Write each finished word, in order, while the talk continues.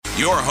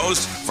your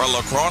host for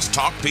Lacrosse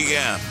Talk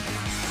PM,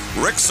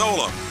 Rick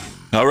Solem.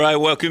 All right,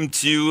 welcome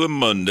to a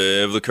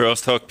Monday of Lacrosse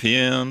Talk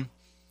PM.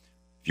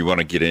 If you want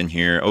to get in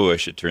here, I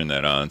should turn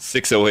that on.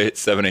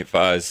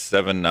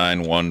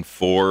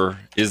 608-785-7914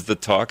 is the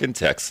talk and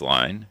text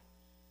line.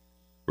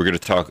 We're going to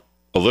talk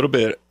a little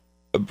bit,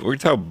 we're going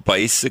to talk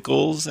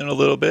bicycles in a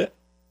little bit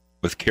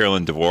with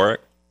Carolyn Dvorak.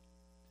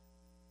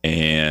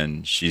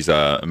 And she's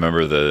a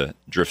member of the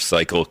Drift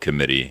Cycle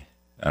Committee.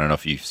 I don't know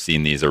if you've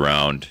seen these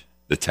around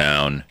the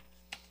town.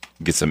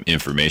 Get some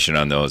information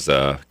on those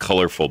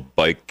colorful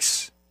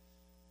bikes.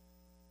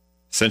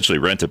 Essentially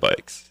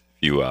rent-a-bikes,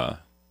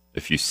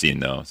 if you've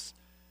seen those.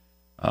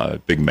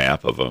 Big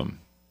map of them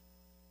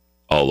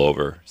all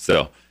over.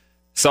 So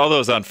saw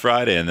those on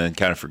Friday and then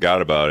kind of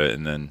forgot about it.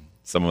 And then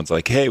someone's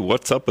like, hey,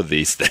 what's up with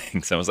these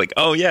things? I was like,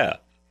 oh, yeah.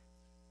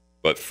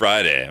 But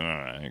Friday,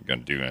 I ain't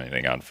going to do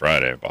anything on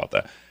Friday about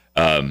that.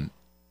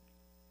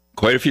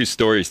 Quite a few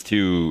stories,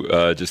 too,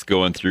 just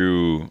going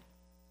through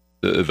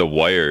the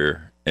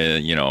wire.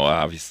 And,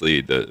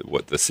 obviously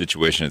what the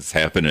situation that's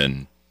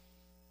happening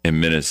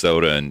in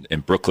Minnesota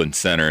and Brooklyn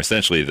Center,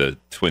 essentially the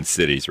Twin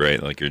Cities,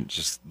 right? Like, you're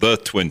just the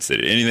Twin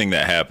Cities. Anything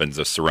that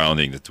happens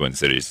surrounding the Twin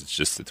Cities, it's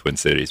just the Twin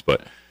Cities.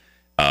 But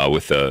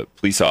with a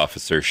police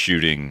officer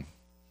shooting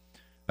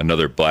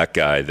another black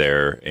guy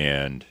there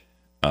and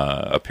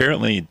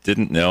apparently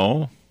didn't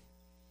know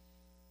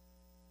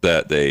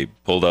that they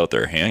pulled out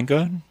their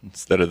handgun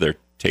instead of their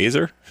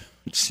taser,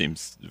 which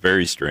seems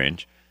very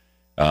strange.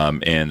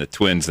 And the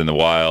Twins in the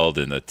Wild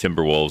and the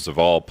Timberwolves have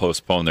all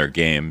postponed their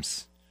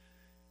games,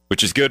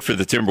 which is good for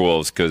the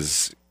Timberwolves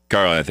because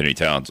Karl Anthony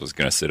Towns was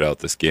going to sit out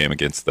this game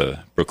against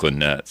the Brooklyn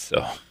Nets.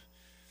 So,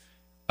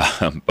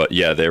 but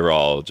yeah, they were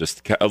all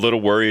just a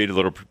little worried, a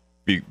little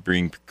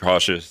being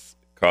cautious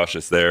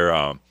there.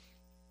 I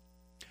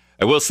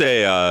will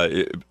say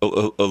a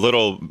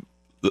little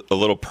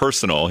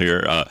personal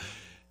here. I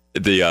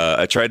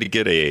tried to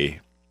get a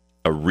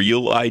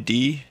real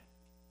ID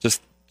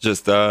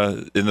just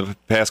in the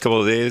past couple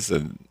of days,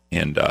 and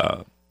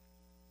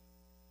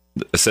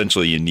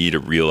essentially you need a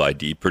real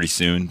ID pretty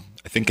soon.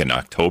 I think in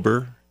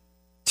October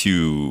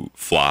to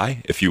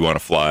fly. If you want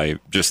to fly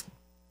just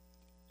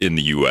in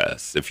the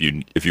U.S., if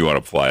you want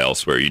to fly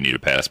elsewhere, you need a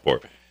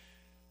passport.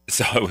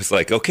 So I was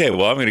like, okay,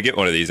 well, I'm going to get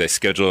one of these. I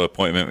scheduled an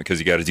appointment because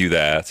you got to do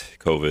that,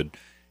 COVID,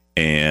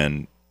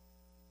 and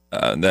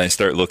then I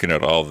start looking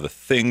at all the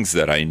things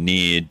that I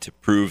need to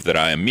prove that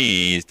I am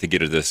me to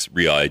get this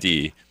real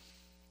ID.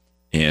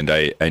 And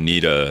I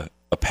need a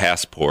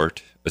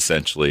passport,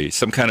 essentially,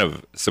 some kind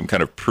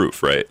of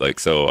proof, right? Like,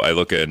 so I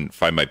look and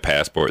find my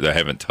passport that I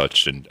haven't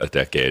touched in a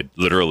decade,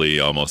 literally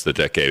almost a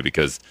decade,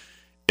 because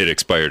it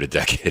expired a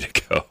decade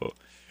ago.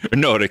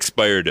 No, it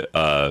expired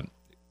a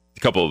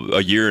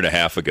year and a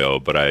half ago,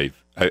 but I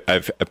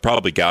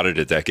probably got it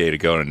a decade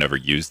ago and I never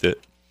used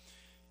it.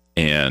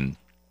 And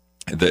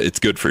it's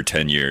good for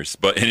 10 years.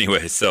 But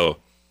anyway, so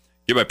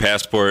get my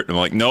passport. And I'm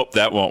like, nope,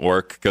 that won't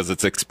work because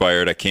it's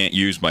expired. I can't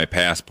use my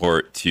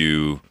passport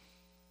to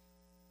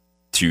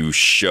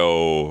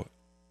show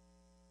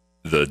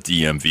the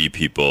DMV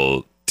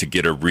people to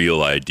get a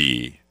real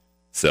ID.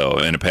 So,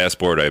 and a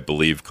passport, I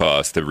believe,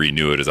 costs to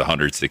renew it is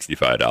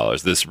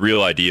 $165. This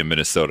real ID in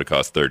Minnesota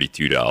costs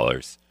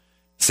 $32.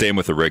 Same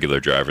with a regular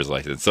driver's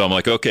license. So I'm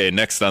like, okay,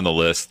 next on the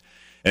list.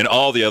 And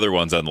all the other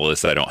ones on the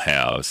list I don't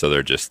have. So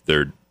they're just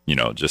different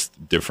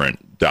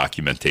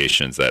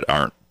documentations that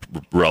aren't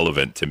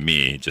relevant to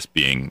me, just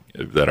being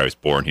that I was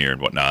born here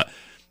and whatnot.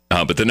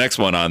 But the next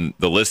one on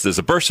the list is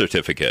a birth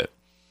certificate.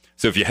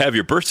 So if you have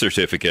your birth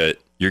certificate,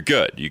 you're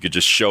good. You could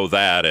just show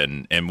that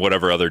and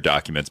whatever other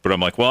documents. But I'm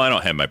like, well, I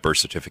don't have my birth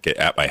certificate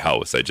at my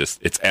house.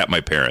 It's at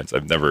my parents'.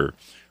 I've never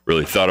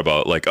really thought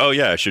about like, oh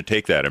yeah, I should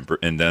take that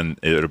and then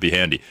it'll be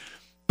handy.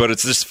 But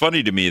it's just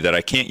funny to me that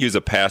I can't use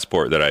a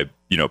passport that I,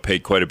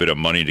 paid quite a bit of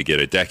money to get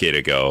a decade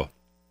ago.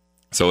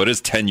 So it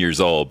is 10 years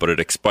old, but it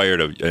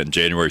expired in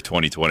January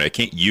 2020. I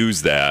can't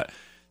use that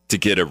to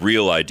get a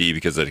real ID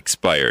because it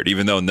expired,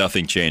 even though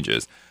nothing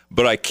changes.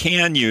 But I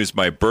can use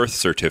my birth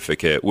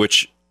certificate,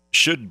 which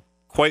should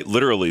quite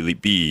literally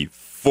be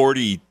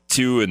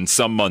 42 and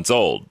some months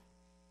old,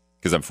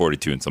 because I'm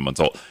 42 and some months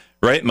old,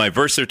 right? My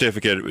birth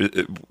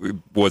certificate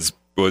was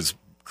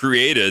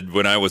created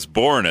when I was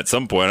born at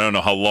some point. I don't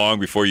know how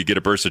long before you get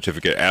a birth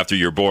certificate after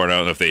you're born. I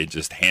don't know if they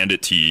just hand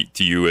it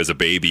to you as a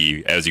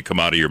baby as you come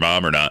out of your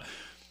mom or not.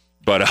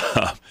 But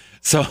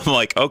so I'm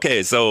like,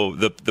 okay, so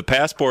the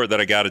passport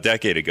that I got a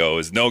decade ago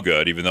is no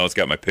good, even though it's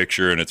got my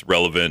picture and it's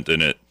relevant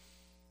and it,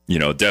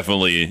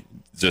 definitely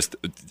just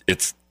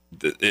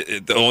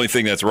the only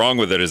thing that's wrong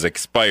with it is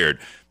expired.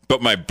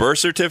 But my birth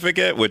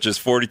certificate, which is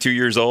 42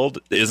 years old,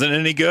 isn't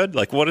any good.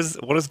 Like, what is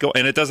going?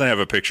 And it doesn't have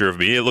a picture of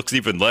me. It looks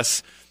even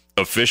less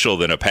official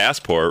than a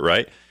passport,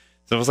 right?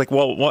 So I was like,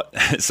 well, what?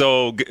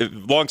 So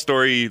long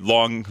story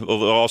long,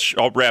 I'll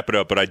wrap it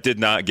up, but I did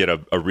not get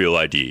a real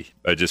ID.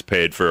 I just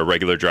paid for a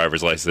regular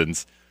driver's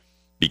license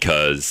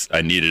because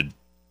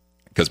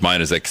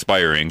mine is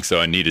expiring, so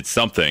I needed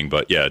something.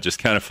 But yeah, just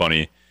kind of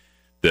funny.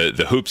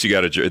 The hoops you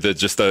got to,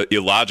 just the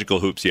illogical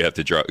hoops you have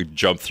to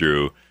jump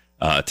through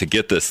to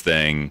get this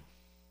thing.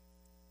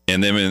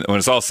 And then when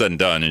it's all said and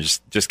done, and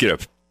just get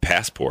a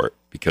passport,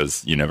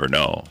 because you never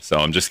know. So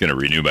I'm just going to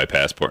renew my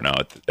passport now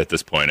at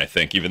this point, I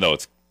think, even though I'm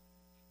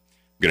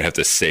going to have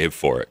to save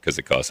for it because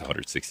it costs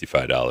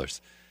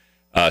 $165.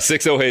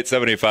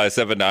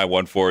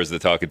 608-785-7914 is the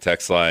talk and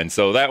text line.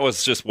 So that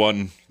was just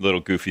one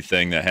little goofy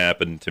thing that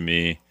happened to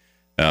me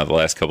the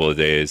last couple of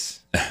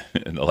days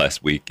in the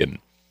last week. And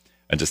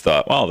I just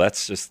thought, well,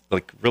 that's just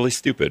like really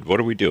stupid.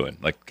 What are we doing?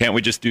 Like, can't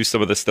we just do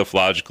some of this stuff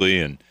logically?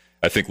 And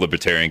I think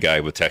libertarian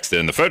guy would text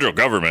in the federal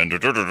government.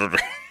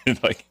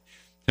 Like,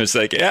 it's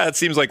like, yeah, it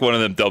seems like one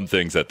of them dumb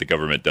things that the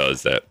government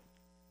does that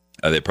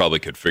they probably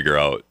could figure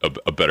out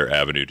a better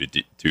avenue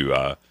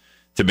to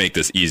make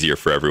this easier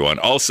for everyone.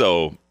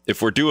 Also,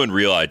 if we're doing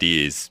real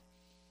IDs,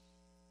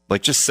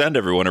 like, just send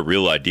everyone a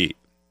real ID.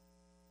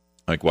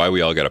 Like, why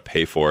we all got to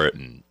pay for it?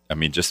 And I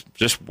mean,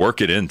 just work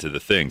it into the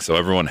thing so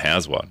everyone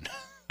has one.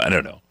 I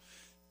don't know.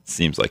 It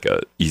seems like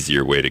a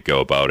easier way to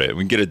go about it.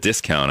 We can get a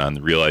discount on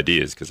the real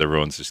IDs because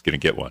everyone's just going to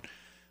get one.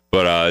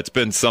 But it's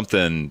been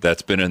something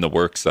that's been in the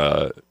works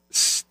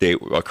state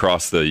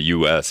across the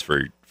U.S.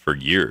 for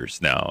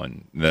years now,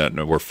 and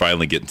then we're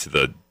finally getting to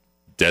the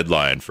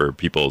deadline for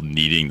people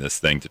needing this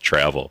thing to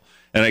travel.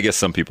 And I guess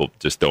some people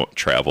just don't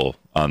travel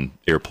on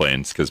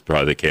airplanes because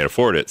probably they can't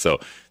afford it. So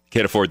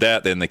can't afford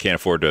that, then they can't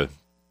afford to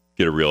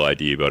get a real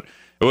ID. But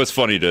it was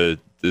funny to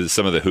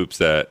some of the hoops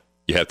that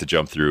you have to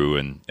jump through,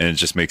 and it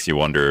just makes you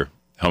wonder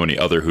how many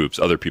other hoops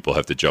other people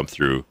have to jump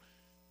through.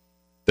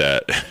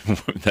 I'm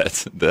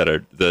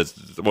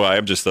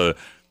just a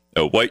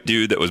white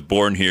dude that was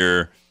born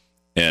here,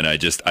 and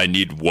I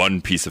need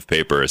one piece of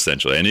paper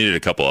essentially. I needed a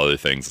couple other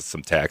things,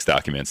 some tax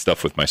documents,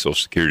 stuff with my social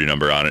security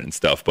number on it and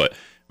stuff. But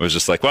it was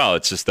just like, wow,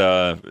 it's just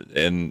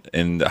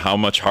and how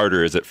much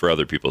harder is it for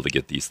other people to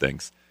get these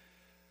things?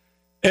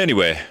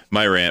 Anyway,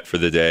 my rant for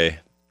the day.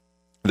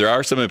 There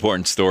are some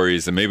important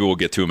stories, and maybe we'll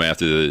get to them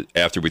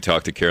after we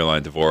talk to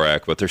Caroline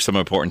Dvorak. But there's some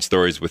important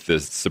stories with the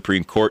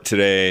Supreme Court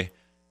today,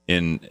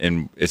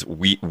 in it's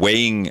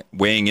weighing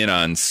in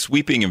on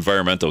sweeping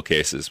environmental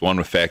cases. One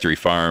with factory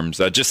farms,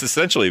 just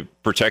essentially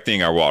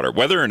protecting our water.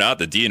 Whether or not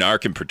the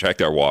DNR can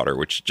protect our water,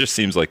 which just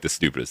seems like the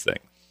stupidest thing.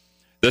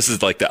 This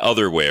is like the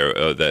other way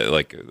that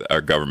like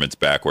our government's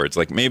backwards.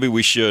 Like, maybe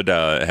we should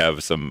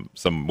have some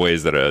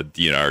ways that a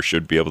DNR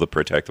should be able to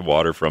protect the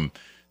water from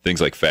things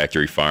like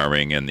factory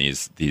farming and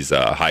these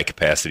high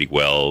capacity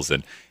wells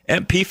and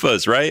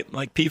PFAS, right?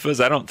 Like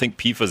PFAS, I don't think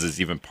PFAS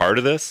is even part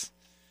of this.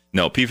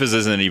 No, PFAS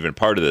isn't even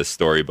part of this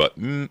story, but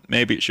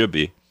maybe it should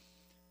be.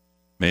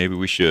 Maybe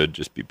we should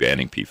just be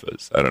banning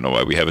PFAS. I don't know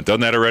why we haven't done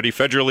that already.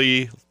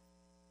 Federally,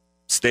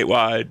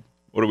 statewide,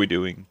 what are we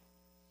doing?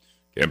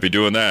 Can't be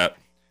doing that.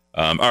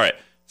 All right,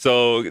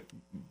 so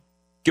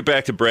get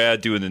back to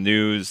Brad doing the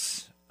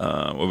news.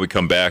 When we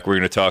come back, we're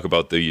going to talk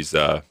about these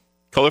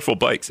colorful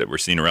bikes that we're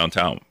seeing around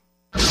town.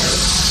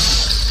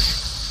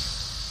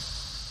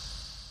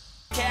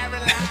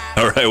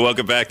 All right,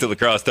 welcome back to La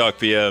Crosse Talk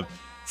PM.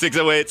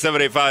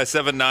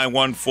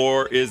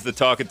 608-785-7914 is the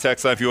talk and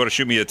text line if you want to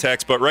shoot me a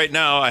text. But right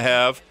now I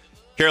have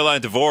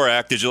Caroline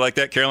Dvorak. Did you like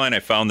that, Caroline? I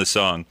found the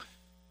song.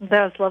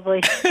 That was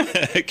lovely.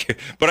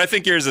 But I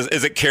think yours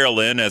is it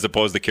Carolyn as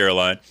opposed to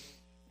Caroline?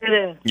 It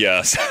is.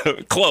 Yes.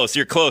 Close.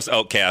 You're close,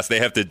 Outcast.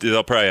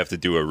 They'll probably have to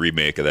do a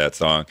remake of that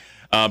song.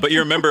 But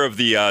you're a member of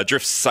the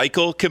Drift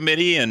Cycle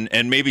Committee, and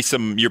maybe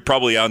you're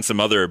probably on some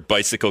other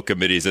bicycle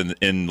committees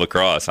in La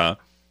Crosse, huh?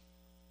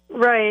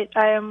 Right.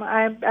 I'm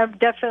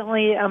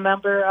definitely a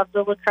member of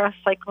the La Crosse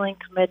Cycling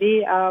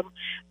Committee.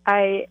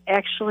 I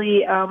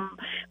actually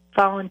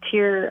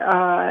volunteer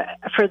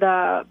for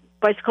the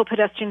Bicycle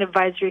Pedestrian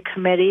Advisory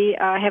Committee.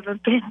 I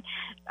haven't been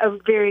a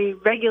very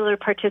regular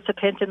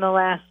participant in the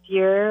last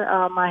year.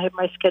 My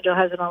schedule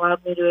hasn't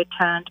allowed me to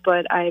attend,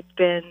 but I've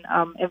been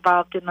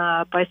involved in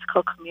the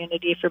bicycle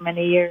community for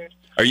many years.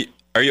 Are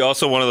you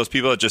also one of those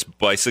people that just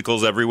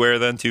bicycles everywhere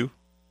then too?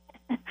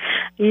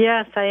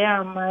 Yes, I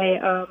am.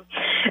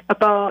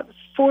 About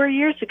 4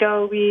 years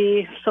ago,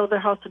 we sold our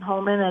house in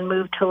Holman and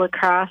moved to La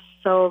Crosse,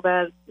 so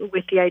that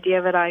with the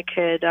idea that I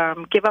could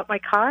give up my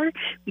car,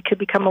 we could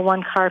become a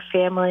one-car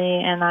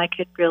family, and I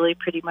could really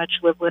pretty much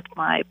live with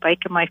my bike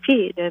and my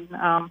feet. And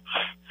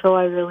so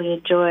I really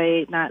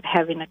enjoy not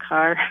having a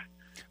car.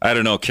 I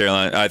don't know,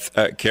 Caroline.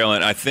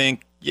 Caroline, I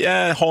think,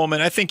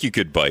 Holman. I think you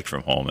could bike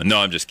from Holman. No,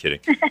 I'm just kidding.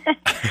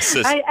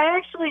 I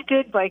actually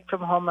did bike from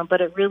Holman,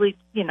 but it really,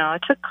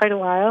 it took quite a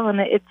while, and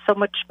it's so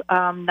much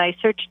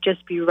nicer to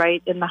just be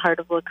right in the heart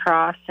of La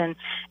Crosse, and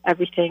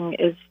everything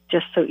is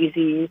just so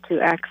easy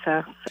to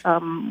access,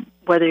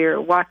 whether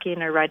you're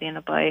walking or riding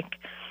a bike.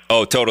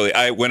 Oh, totally.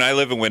 When I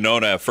live in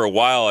Winona, for a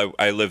while,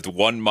 I lived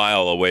 1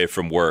 mile away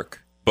from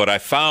work, but I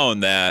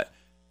found that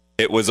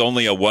it was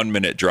only a 1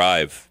 minute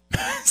drive.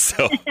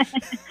 so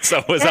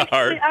it was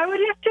hard. I would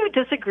have to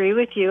disagree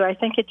with you. I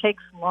think it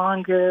takes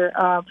longer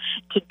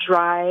to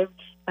drive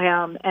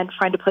and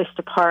find a place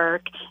to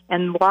park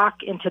and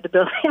walk into the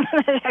building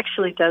than it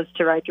actually does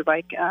to ride your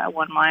bike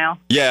 1 mile.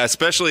 Yeah,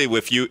 especially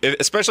if you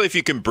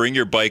can bring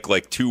your bike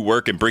like to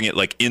work and bring it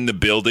like in the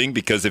building,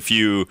 because if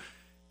you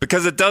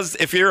Because it does,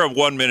 if you're a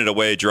 1 minute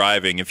away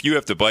driving, if you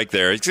have to bike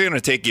there, it's going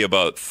to take you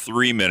about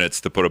 3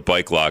 minutes to put a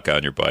bike lock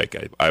on your bike,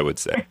 I would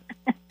say.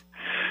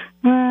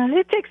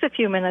 It takes a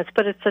few minutes,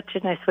 but it's such a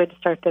nice way to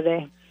start the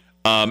day.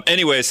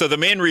 Anyway, so the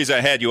main reason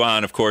I had you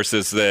on, of course,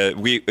 is that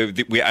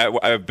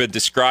I've been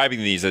describing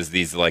these as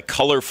these like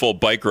colorful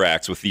bike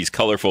racks with these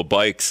colorful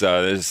bikes.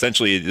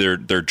 Essentially, they're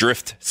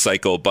drift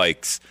cycle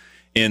bikes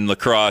in La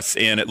Crosse,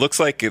 and it looks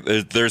like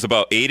there's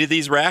about 8 of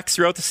these racks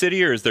throughout the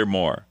city, or is there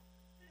more?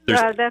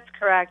 That's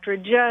correct. We're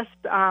just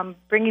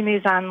bringing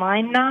these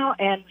online now,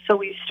 and so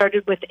we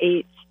started with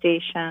 8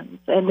 stations,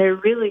 and they're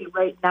really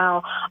right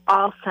now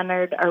all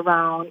centered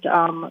around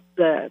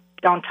the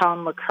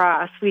downtown La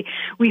Crosse.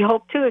 We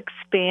hope to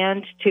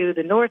expand to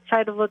the north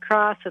side of La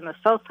Crosse and the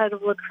south side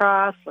of La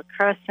Crosse, La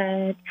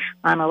Crescent,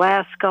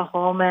 Alaska,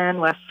 Holman,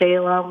 West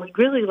Salem. We'd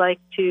really like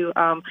to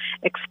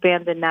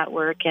expand the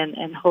network,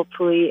 and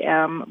hopefully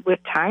with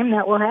time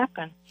that will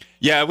happen.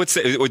 Yeah, I would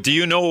say, do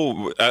you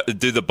know,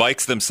 do the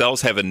bikes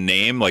themselves have a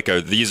name? Like,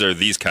 are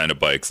these kind of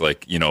bikes?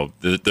 Like, you know,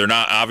 they're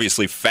not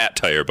obviously fat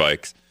tire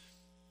bikes.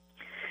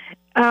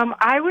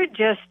 I would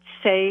just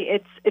say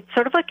it's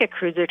sort of like a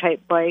cruiser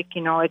type bike.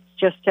 You know,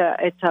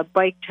 it's a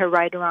bike to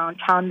ride around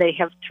town. They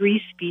have 3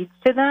 speeds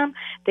to them.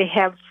 They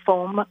have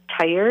foam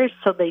tires,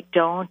 so they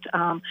don't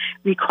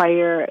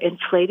require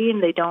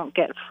inflating. They don't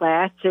get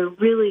flat. They're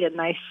really a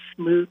nice,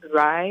 smooth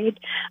ride.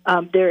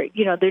 They're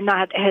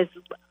not as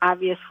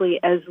obviously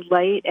as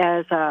light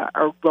as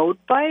a road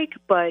bike,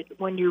 but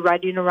when you're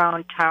riding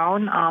around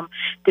town,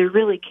 they're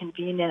really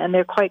convenient and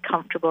they're quite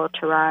comfortable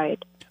to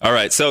ride. All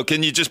right. So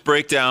can you just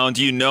break down,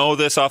 do you know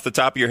this off the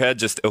top of your head?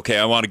 Just,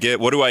 okay,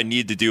 what do I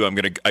need to do?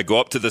 I go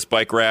up to this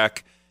bike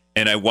rack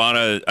and I want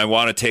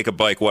to take a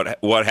bike.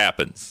 What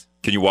happens?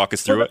 Can you walk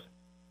us through it?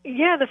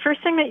 Yeah, the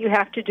first thing that you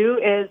have to do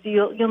is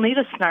you'll need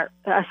a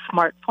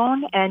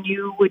smartphone, and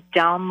you would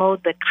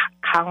download the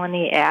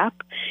Colony app.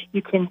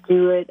 You can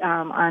do it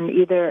on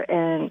either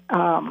an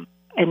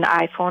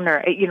iPhone or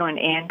an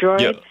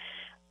Android.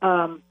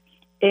 Yep.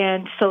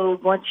 And so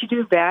once you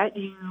do that,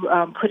 you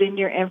put in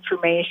your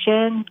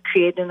information,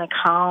 create an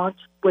account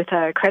with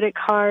a credit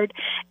card,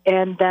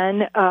 and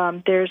then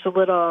there's a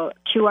little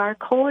QR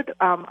code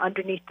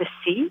underneath the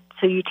seat.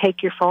 So you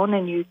take your phone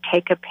and you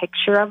take a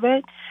picture of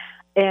it,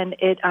 and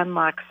it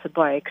unlocks the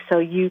bike. So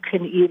you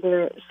can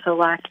either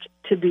select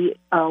to be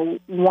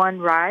one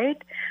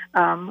ride,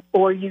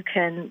 or you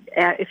can,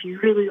 if you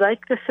really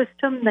like the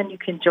system, then you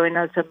can join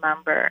as a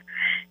member.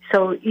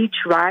 So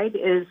each ride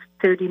is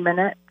 30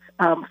 minutes.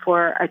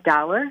 For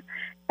 $1.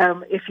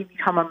 If you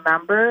become a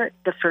member,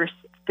 the first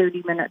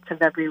 30 minutes of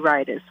every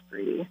ride is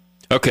free.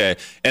 Okay.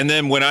 And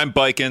then when I'm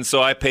biking,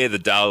 so I pay the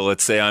 $1.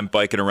 Let's say I'm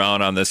biking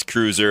around on this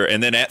cruiser,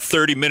 and then at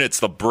 30 minutes,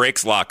 the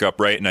brakes lock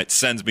up, right? And it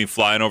sends me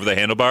flying over the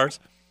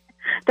handlebars?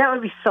 That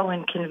would be so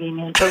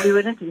inconvenient, but we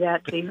wouldn't do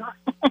that to you.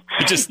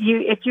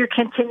 If you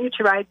continue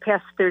to ride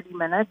past 30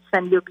 minutes,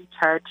 then you'll be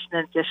charged an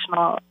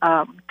additional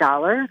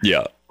 $1.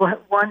 Yeah.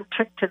 One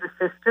trick to the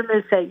system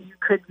is that you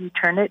could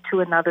return it to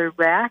another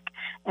rack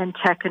and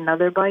check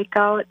another bike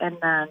out, and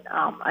then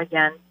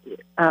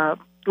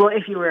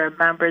if you were a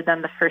member,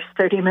 then the first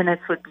 30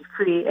 minutes would be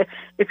free.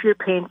 If you're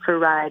paying for a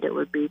ride, it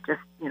would be just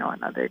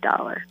another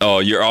 $1. Oh,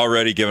 you're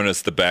already giving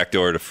us the back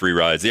door to free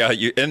rides. Yeah,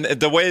 and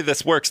the way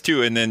this works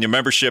too, and then your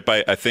membership,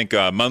 I think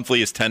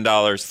monthly is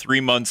 $10,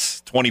 3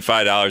 months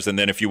 $25, and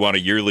then if you want a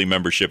yearly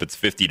membership, it's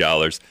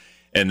 $50.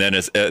 And then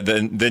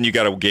then you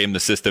got to game the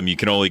system. You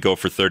can only go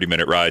for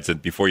 30-minute rides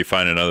before you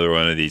find another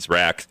one of these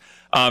racks.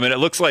 And it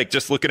looks like,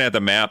 just looking at the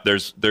map,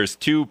 there's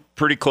 2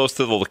 pretty close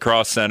to the La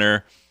Crosse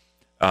Center.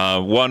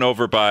 One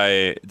over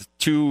by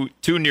two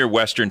near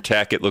Western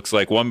Tech. It looks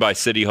like one by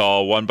City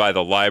Hall, one by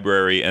the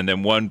library, and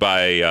then one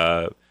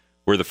by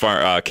where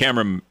the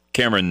Cameron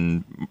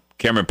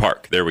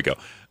Park. There we go.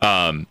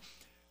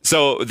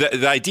 So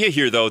the idea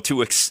here, though,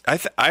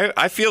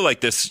 I feel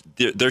like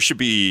there should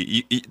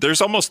be,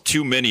 there's almost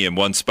too many in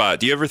one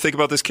spot. Do you ever think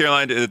about this,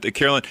 Caroline?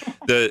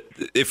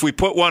 If we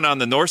put one on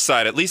the north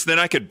side, at least then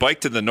I could bike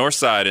to the north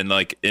side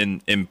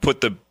and put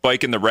the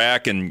bike in the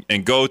rack and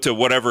go to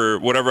whatever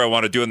I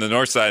want to do on the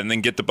north side, and then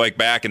get the bike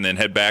back and then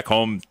head back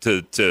home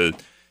to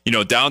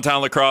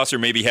downtown La Crosse, or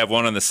maybe have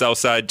one on the south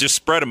side. Just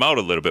spread them out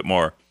a little bit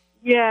more.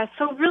 Yeah,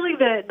 so really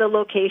the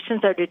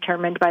locations are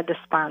determined by the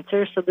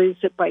sponsor. So these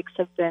bikes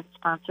have been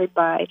sponsored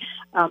by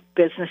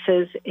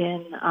businesses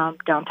in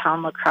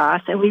downtown La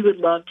Crosse, and we would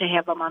love to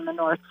have them on the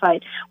north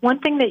side. One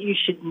thing that you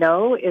should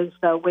know is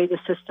the way the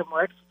system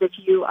works. If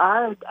you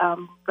are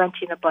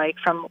renting a bike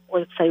from,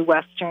 let's say,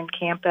 Western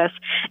Campus,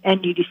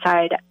 and you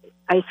decide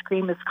ice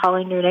cream is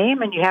calling your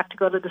name and you have to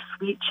go to the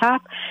sweet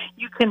shop,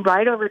 you can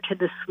ride over to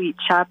the sweet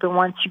shop, and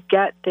once you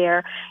get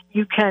there,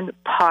 you can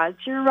pause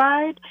your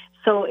ride.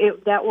 So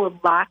that will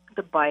lock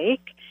the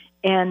bike,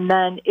 and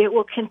then it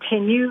will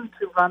continue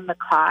to run the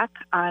clock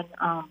on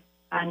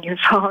your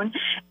phone.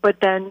 But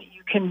then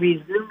you can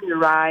resume your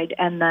ride,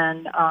 and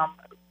then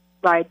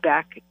ride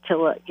back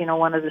to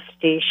one of the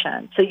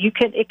stations. So you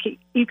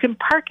can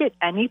park it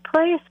any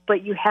place,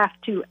 but you have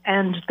to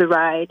end the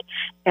ride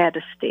at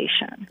a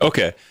station.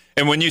 Okay.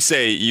 And when you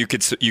say you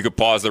could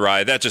pause the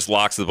ride, that just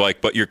locks the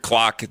bike, but your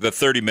clock, the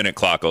 30-minute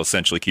clock, will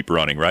essentially keep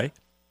running, right?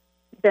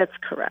 That's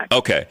correct.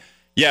 Okay.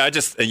 Yeah,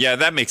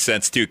 that makes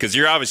sense too, because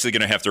you're obviously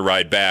going to have to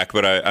ride back.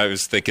 But I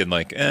was thinking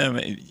like,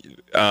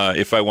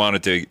 if I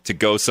wanted to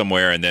go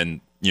somewhere and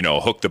then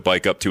hook the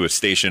bike up to a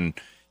station,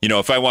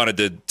 if I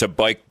wanted to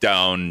bike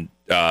down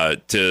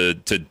to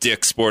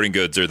Dick's Sporting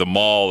Goods or the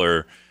mall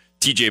or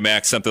TJ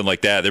Maxx, something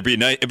like that, it'd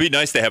be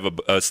nice to have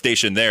a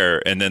station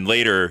there, and then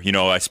later,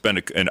 I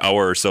spend an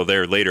hour or so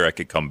there. Later, I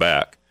could come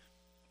back.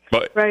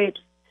 But right.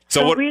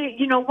 So what,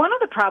 one of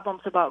the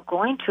problems about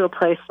going to a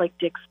place like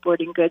Dick's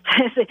Sporting Goods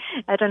is,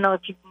 I don't know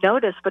if you've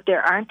noticed, but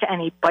there aren't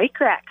any bike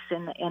racks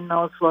in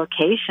those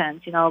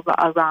locations,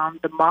 around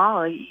the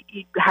mall.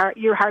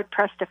 You're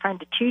hard-pressed to find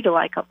a two to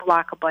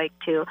lock a bike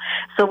to.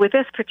 So with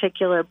this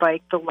particular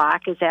bike, the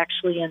lock is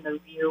actually in the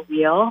rear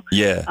wheel.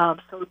 Yeah.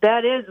 So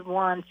that is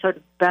one sort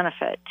of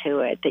benefit to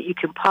it, that you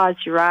can pause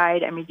your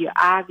ride. I mean, you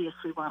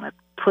obviously want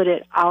to put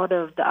it out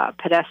of the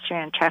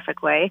pedestrian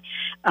traffic way.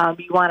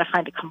 You want to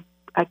find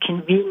a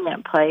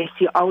convenient place.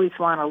 You always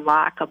want to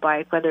lock a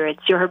bike, whether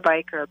it's your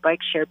bike or a bike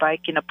share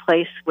bike, in a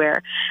place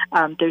where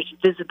there's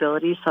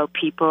visibility, so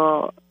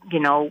people,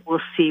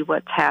 will see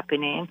what's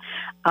happening.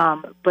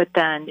 But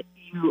then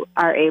you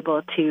are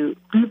able to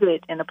leave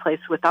it in a place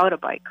without a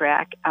bike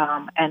rack,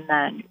 and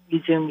then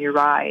resume your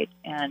ride,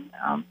 and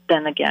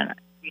then again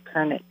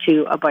return it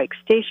to a bike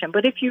station.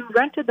 But if you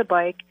rented the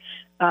bike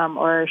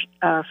or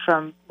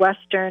from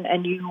Western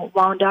and you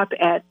wound up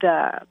at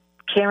the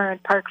Cameron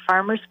Park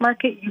Farmers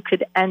Market, you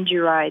could end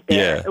your ride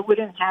there. Yeah. It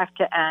wouldn't have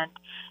to end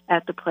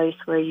at the place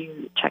where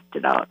you checked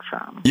it out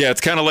from. Yeah,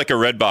 it's kind of like a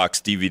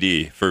Redbox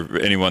DVD for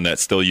anyone that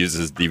still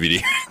uses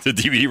DVD. The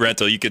DVD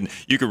rental, you can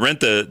rent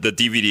the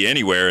DVD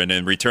anywhere and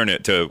then return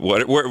it to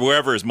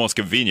wherever is most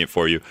convenient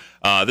for you.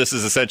 This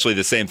is essentially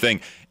the same thing.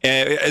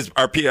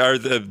 Are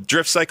the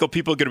Drift Cycle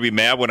people going to be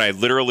mad when I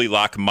literally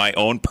lock my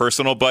own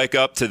personal bike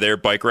up to their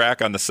bike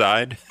rack on the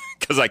side?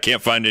 Because I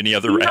can't find any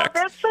other racks.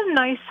 That's the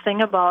nice thing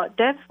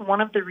that's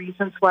one of the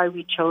reasons why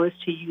we chose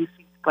to use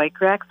these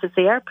bike racks, is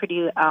they are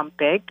pretty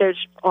big.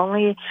 There's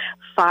only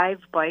 5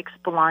 bikes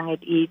belong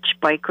at each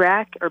bike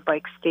rack or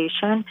bike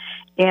station,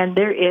 and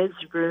there is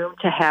room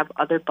to have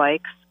other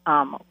bikes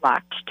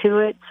locked to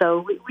it.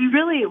 So we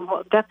really,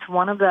 that's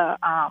one of the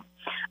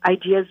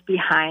ideas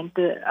behind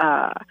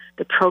the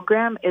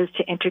program, is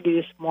to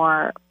introduce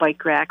more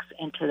bike racks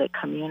into the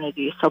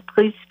community. So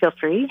please feel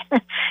free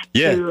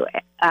to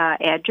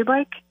add your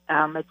bike.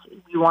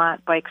 We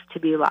want bikes to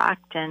be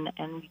locked, and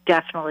we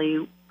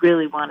definitely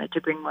really wanted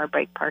to bring more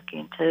bike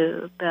parking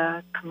to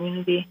the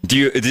community.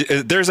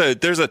 There's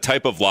a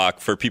type of lock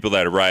for people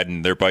that are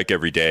riding their bike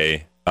every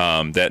day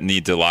that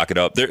need to lock it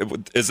up.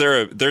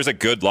 There's a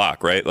good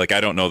lock, right? Like,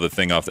 I don't know the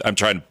thing off.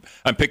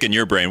 I'm picking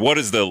your brain. What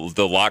is the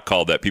lock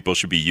called that people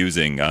should be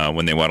using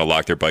when they want to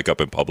lock their bike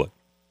up in public?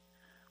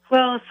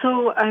 Well,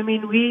 so I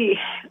mean,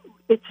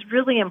 it's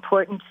really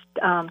important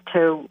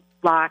to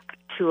lock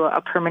to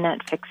a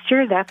permanent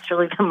fixture. That's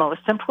really the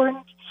most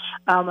important.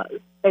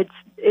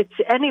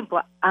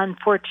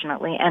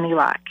 Unfortunately, any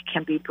lock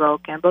can be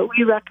broken, but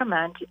we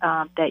recommend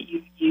that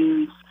you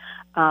use.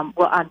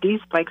 On these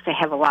bikes, they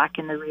have a lock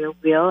in the rear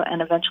wheel,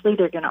 and eventually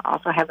they're going to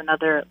also have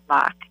another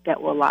lock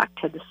that will lock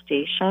to the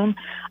station.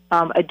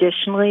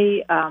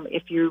 Additionally,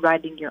 if you're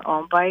riding your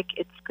own bike,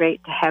 it's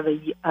great to have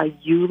a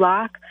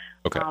U-lock.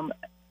 Okay.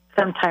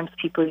 Sometimes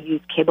people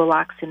use cable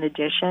locks in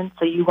addition,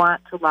 so you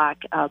want to lock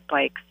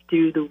bikes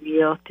through the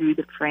wheel, through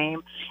the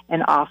frame,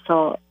 and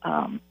also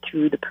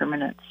through the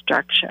permanent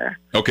structure.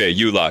 Okay,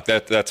 U-lock.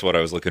 That's what I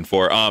was looking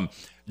for.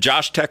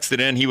 Josh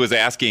texted in. He was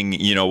asking,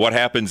 what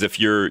happens if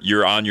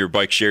you're on your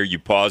bike share, you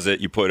pause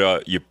it,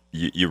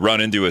 you run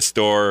into a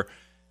store,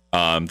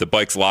 the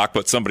bike's locked,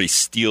 but somebody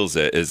steals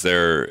it.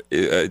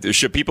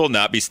 Should people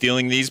not be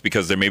stealing these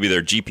because they're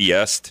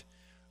GPSed?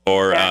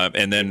 Or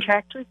and then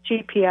tracked with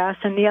GPS,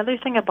 and the other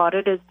thing about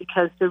it is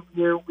because the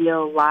rear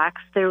wheel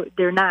locks,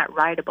 they're not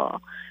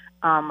rideable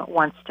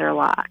once they're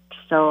locked.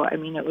 So, I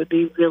mean, it would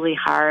be really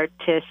hard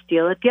to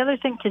steal it. The other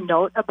thing to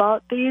note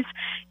about these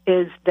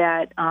is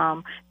that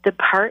the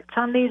parts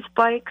on these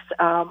bikes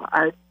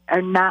are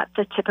not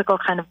the typical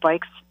kind of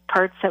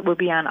parts that would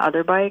be on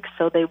other bikes,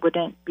 so they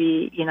wouldn't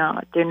be,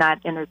 they're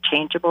not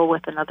interchangeable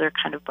with another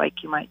kind of bike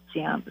you might see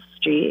on the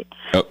street.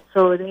 Oh.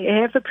 So they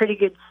have a pretty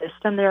good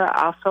system. They're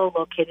also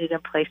located in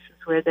places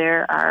where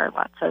there are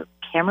lots of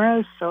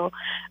cameras. So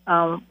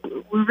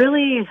we're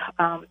really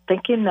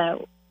thinking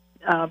that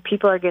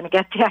people are going to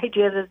get the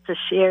idea that it's a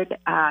shared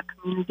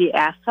community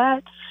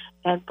asset,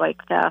 and bike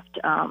theft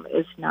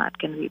is not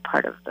going to be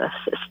part of the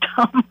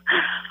system.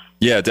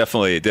 Yeah,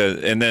 definitely.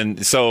 And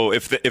then, so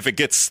if it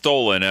gets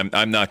stolen,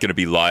 I'm not going to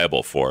be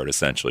liable for it,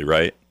 essentially,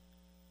 right?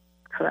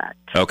 Correct.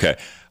 Okay.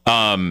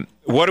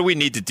 what do we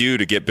need to do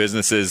to get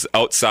businesses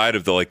outside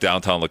of the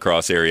downtown La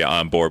Crosse area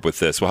on board with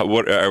this?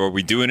 What are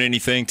we doing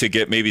anything to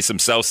get maybe some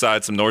south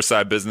side, some north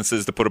side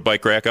businesses to put a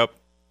bike rack up?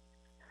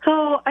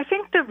 So I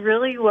think that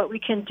really what we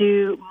can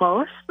do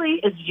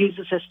mostly is use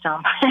the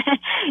system.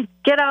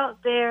 Get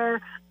out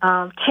there,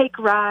 take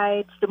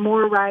rides. The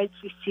more rides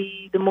we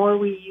see, the more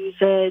we use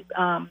it,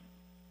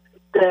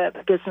 the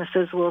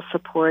businesses will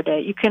support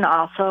it. You can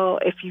also,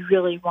 if you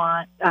really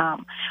want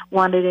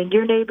it in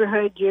your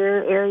neighborhood,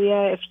 your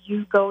area, if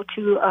you go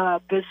to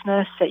a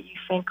business that you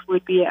think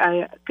would be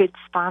a good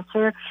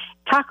sponsor,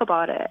 talk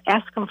about it.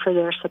 Ask them for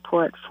their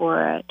support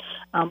for it.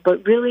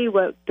 But really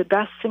the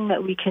best thing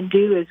that we can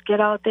do is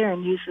get out there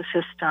and use the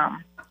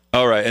system.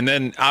 All right. And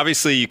then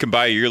obviously you can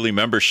buy a yearly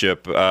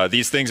membership.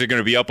 These things are going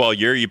to be up all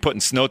year. Are you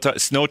putting snow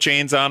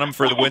chains on them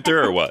for the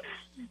winter or what?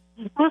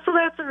 Well, so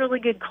that's a really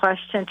good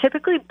question.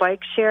 Typically, bike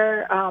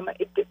share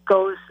it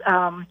goes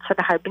sort of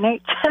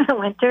hibernates in the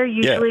winter.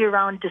 Usually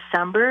around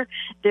December,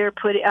 they're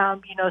put.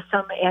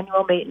 Some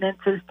annual maintenance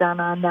is done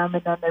on them,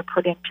 and then they're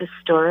put into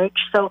storage.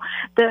 So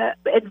the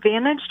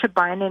advantage to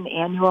buying an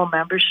annual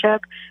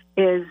membership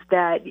is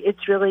that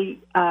it's really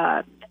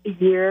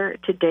year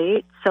to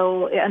date.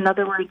 So in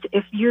other words,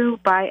 if you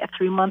buy a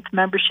 3-month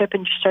membership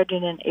and you're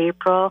starting in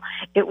April,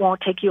 it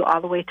won't take you all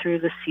the way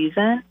through the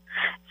season.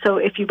 So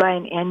if you buy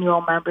an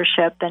annual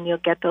membership, then you'll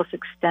get those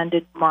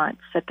extended months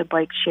that the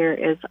bike share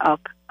is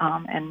up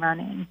and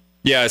running.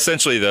 Yeah,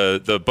 essentially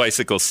the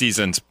bicycle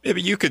seasons.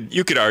 You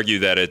could argue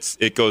that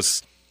it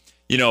goes,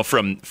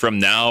 from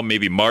now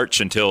maybe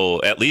March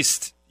until at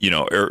least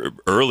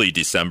early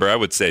December. I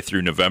would say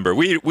through November.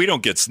 We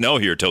don't get snow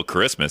here till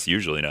Christmas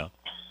usually now.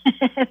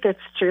 That's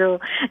true,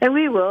 and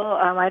we will.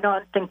 I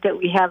don't think that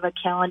we have a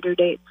calendar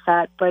date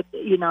set, but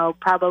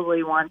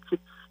probably once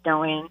it's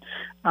snowing,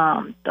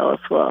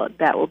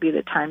 that will be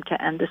the time to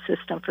end the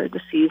system for the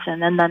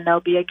season, and then they'll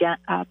be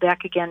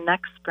back again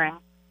next spring.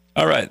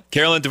 All right,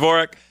 Carolyn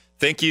Dvorak,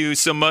 thank you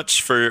so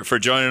much for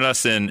joining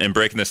us and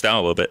breaking this down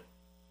a little bit.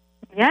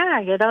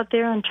 Yeah, get out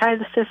there and try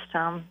the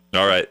system.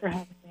 All right.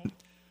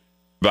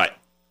 Bye.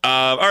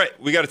 All right,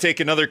 we got to take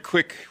another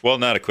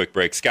not a quick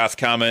break. Scott's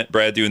comment,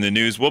 Brad doing the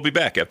news. We'll be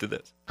back after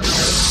this.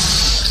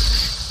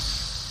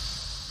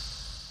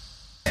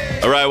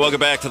 All right, welcome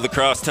back to the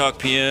Crosstalk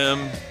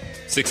PM.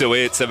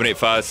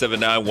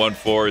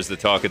 608-785-7914 is the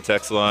talk and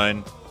text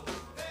line.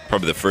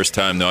 Probably the first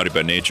time Naughty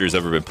by Nature has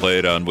ever been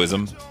played on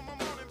WISM,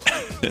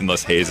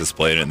 unless Hayes is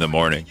playing it in the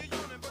morning.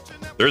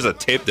 There's a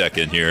tape deck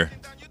in here.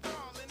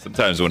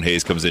 Sometimes when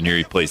Hayes comes in here,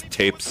 he plays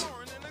tapes.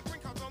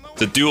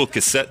 It's a dual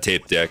cassette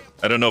tape deck.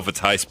 I don't know if it's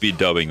high-speed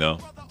dubbing, though.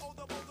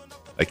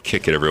 I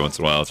kick it every once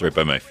in a while. It's right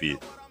by my feet.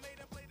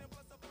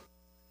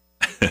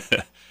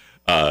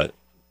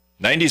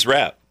 90s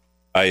rap.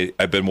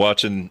 I've been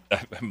watching.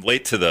 I'm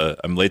late to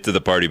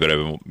the party, but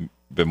I've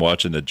been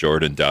watching the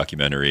Jordan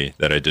documentary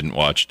that I didn't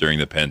watch during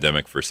the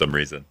pandemic for some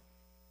reason.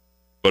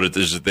 But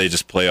they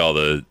just play all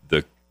the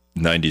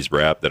 90s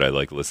rap that I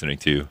like listening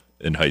to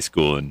in high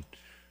school and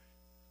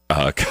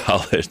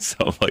college. So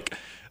I'm like,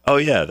 oh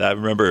yeah, I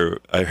remember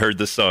I heard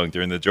this song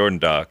during the Jordan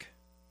doc,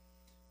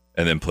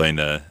 and then playing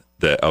the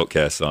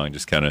Outkast song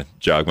just kind of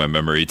jogged my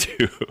memory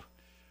too.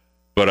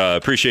 But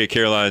appreciate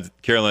Carolyn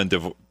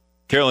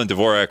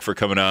Dvorak for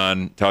coming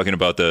on, talking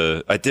about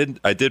I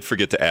did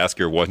forget to ask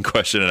her one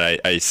question, and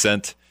I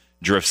sent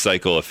Drift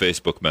Cycle a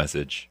Facebook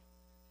message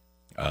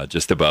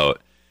just about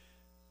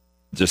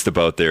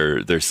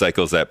their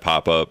cycles that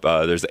pop up.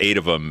 There's 8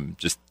 of them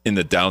just in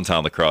the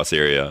downtown La Crosse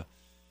area.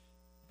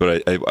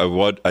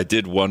 But I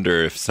did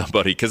wonder if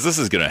somebody, because this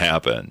is going to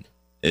happen,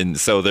 and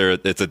so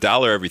it's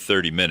 $1 every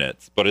 30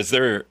 minutes. But is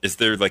there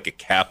like a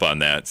cap on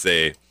that?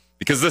 Say,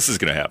 because this is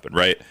going to happen,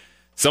 right?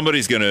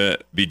 Somebody's going to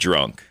be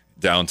drunk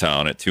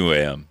downtown at 2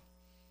 a.m.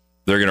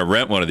 They're going to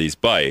rent one of these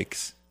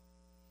bikes,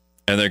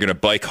 and they're going to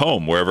bike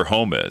home wherever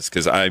home is.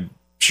 Because I'm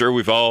sure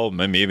we've all,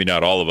 maybe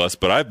not all of us,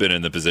 but I've been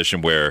in the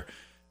position where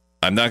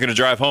I'm not going to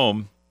drive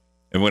home.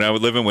 And when I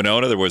would live in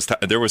Winona,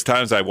 there was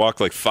times I walked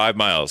like 5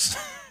 miles.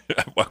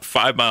 I walked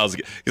 5 miles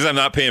because I'm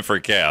not paying for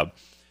a cab.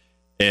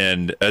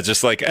 And it's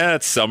just like,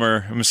 it's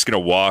summer. I'm just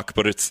going to walk.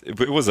 But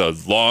it was a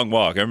long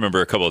walk. I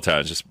remember a couple of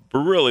times, just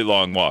really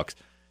long walks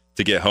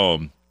to get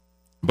home.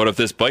 But if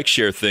this bike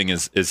share thing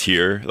is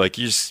here, like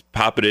you just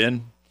pop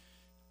in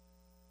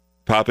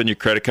your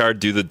credit card,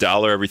 do the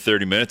 $1 every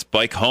 30 minutes,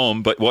 bike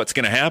home. But what's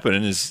going to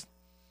happen is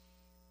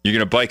you're going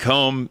to bike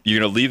home. You're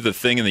going to leave the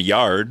thing in the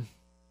yard.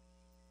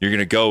 You're going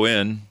to go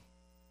in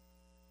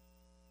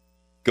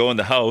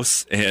the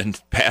house and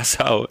pass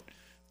out,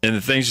 and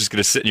the thing's just going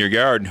to sit in your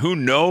yard, and who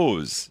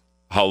knows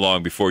how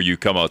long before you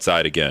come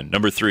outside again.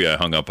 Number 3, I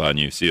hung up on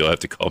you, so you'll have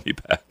to call me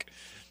back.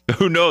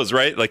 Who knows,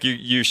 right? Like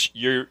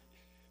you're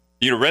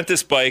rent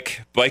this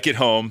bike it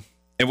home,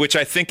 and which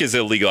I think is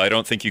illegal. I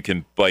don't think you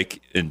can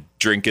bike and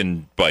drink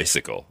and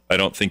bicycle. I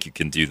don't think you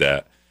can do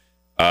that.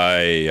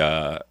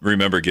 I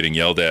remember getting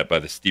yelled at by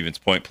the Stevens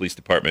Point Police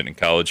Department in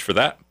college for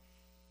that,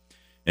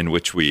 in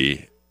which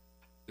we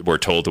were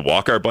told to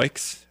walk our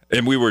bikes.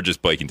 And we were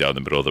just biking down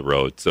the middle of the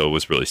road, so it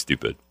was really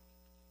stupid.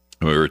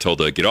 And we were told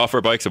to get off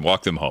our bikes and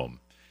walk them home.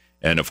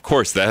 And of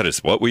course, that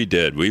is what we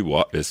did.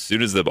 As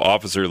soon as the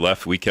officer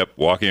left, we kept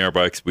walking our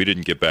bikes. We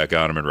didn't get back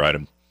on them and ride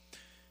them,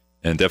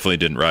 and definitely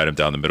didn't ride them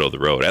down the middle of the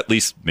road. At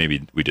least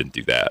maybe we didn't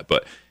do that.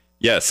 But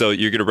yeah, so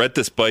you're gonna rent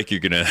this bike. You're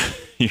gonna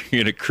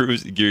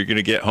cruise. You're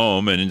gonna get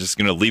home and you're just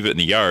gonna leave it in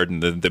the yard,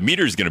 and the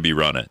meter's gonna be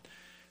running.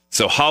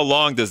 So how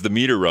long does the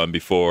meter run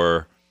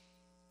before,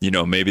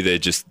 maybe they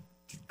just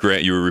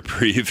grant you a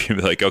reprieve? You're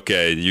like,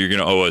 okay, you're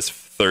gonna owe us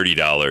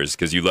 $30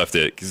 because you left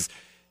it because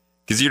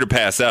you're to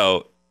pass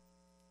out.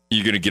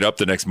 You're going to get up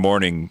the next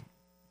morning,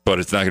 but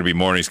it's not going to be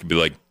morning. It's going to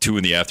be like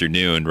 2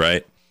 p.m,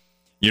 right?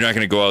 You're not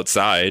going to go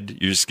outside.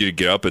 You're just going to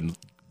get up and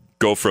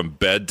go from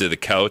bed to the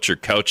couch or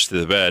couch to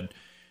the bed,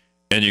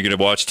 and you're going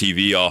to watch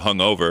TV all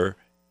hungover,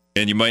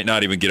 and you might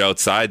not even get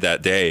outside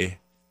that day.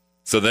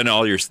 So then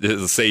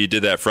let's say you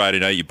did that Friday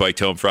night, you biked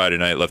home Friday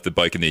night, left the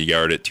bike in the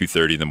yard at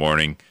 2:30 in the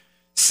morning.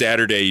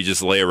 Saturday, you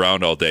just lay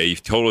around all day. You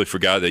totally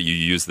forgot that you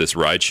used this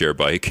rideshare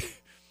bike.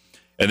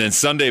 And then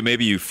Sunday,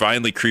 maybe you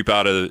finally creep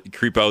out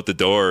the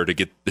door to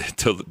get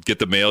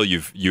the mail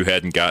you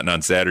hadn't gotten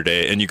on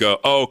Saturday, and you go,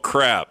 "Oh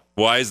crap!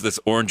 Why is this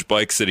orange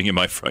bike sitting in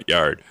my front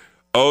yard?"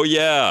 Oh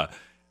yeah,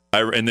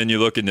 and then you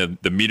look and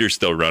the meter's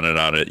still running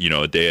on it,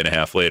 a day and a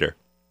half later.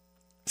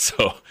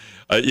 So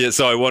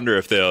so I wonder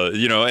if they'll,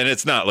 and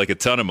it's not like a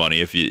ton of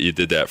money if you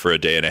did that for a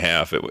day and a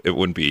half. It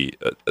wouldn't be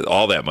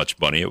all that much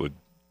money. It would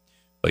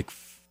like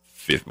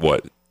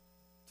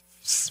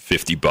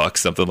 $50,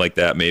 something like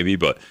that, maybe,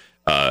 but.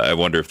 I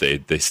wonder if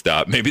they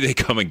stop. Maybe they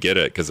come and get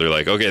it because they're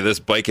like, okay, this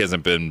bike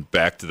hasn't been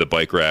back to the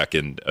bike rack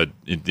in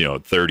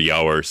 30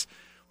 hours.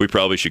 We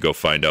probably should go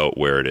find out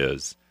where it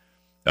is.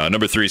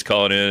 Number 3's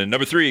calling in.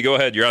 Number 3, go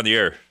ahead. You're on the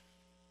air.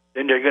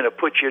 Then they're going to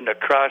put you in the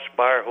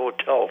Crossbar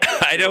Hotel.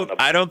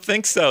 I don't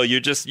think so. You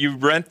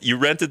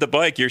rented the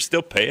bike. You're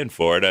still paying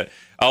for it.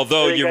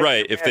 Although you're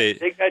right. If they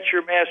got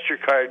your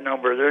MasterCard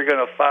number, they're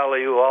going to follow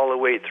you all the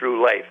way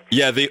through life.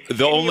 Yeah.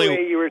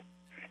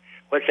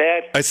 What's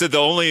that? I said the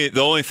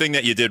only thing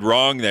that you did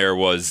wrong there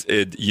was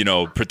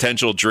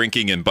potential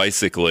drinking and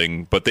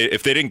bicycling. But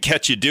if they didn't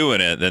catch you doing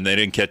it, then they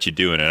didn't catch you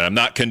doing it. I'm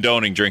not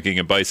condoning drinking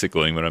and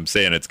bicycling, but I'm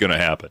saying it's going to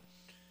happen.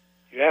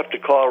 You have to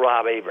call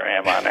Rob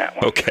Abraham on that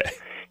one. Okay.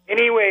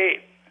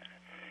 Anyway,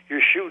 you're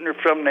shooting her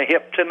from the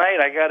hip tonight.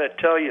 I got to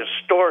tell you a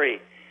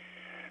story.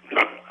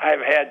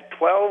 I've had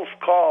 12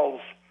 calls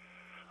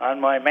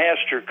on my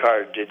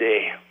MasterCard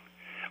today,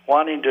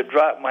 wanting to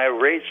drop my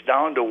rates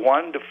down to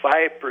 1% to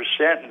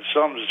 5% and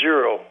some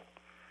 0%.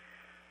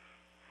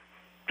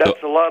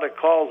 That's a lot of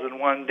calls in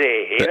one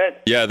day, ain't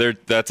it? Yeah,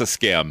 that's a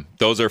scam.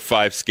 Those are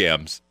 5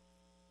 scams.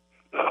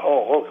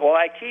 Oh, well,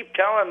 I keep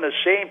telling the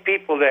same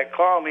people that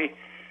call me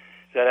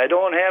that I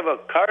don't have a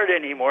card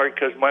anymore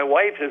because my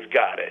wife has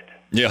got it.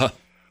 Yeah.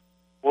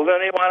 Well, then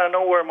they want to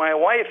know where my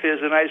wife is,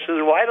 and I said,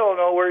 well, I don't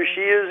know where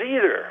she is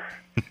either.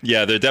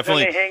 Yeah, they're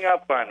definitely. Then they hang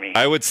up on me.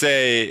 I would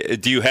say,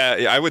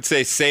 I would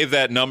say save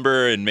that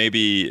number and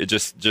maybe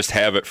just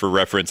have it for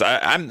reference.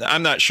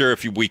 I'm not sure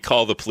if we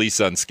call the police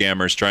on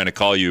scammers trying to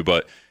call you,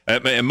 but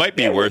it might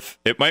be worth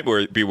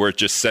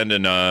just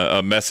sending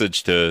a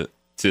message to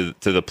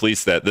the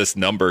police that this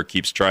number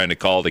keeps trying to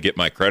call to get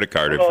my credit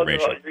card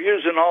information. No, you're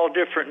using all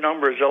different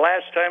numbers. The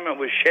last time it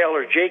was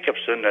Shaler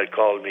Jacobson that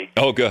called me.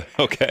 Oh, good.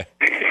 Okay.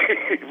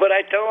 But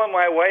I tell him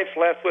my wife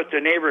left with the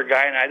neighbor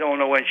guy, and I don't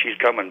know when she's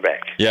coming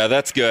back. Yeah,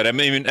 that's good. I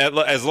mean,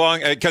 as long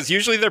because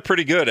usually they're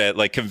pretty good at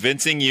like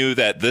convincing you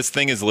that this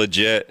thing is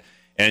legit,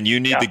 and you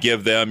need to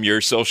give them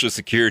your social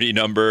security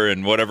number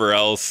and whatever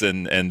else,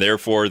 and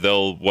therefore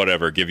they'll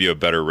give you a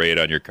better rate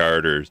on your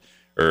card or.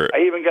 I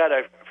even got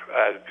a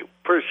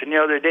person the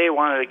other day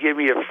wanted to give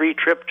me a free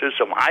trip to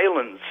some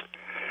islands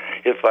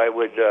if I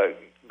would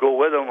go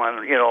with them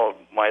on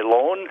my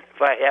loan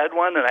if I had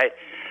one, and I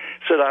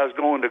said I was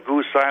going to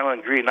Goose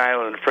Island, Green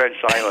Island, and French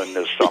Island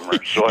this summer,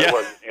 so I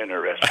wasn't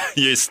interested.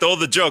 You stole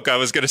the joke. I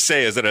was going to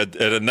say, is it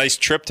a nice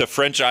trip to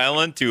French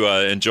Island to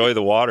enjoy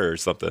the water or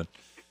something?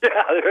 Yeah,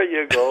 there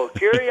you go.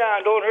 Carry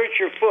on. Don't hurt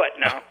your foot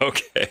now.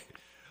 Okay.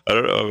 I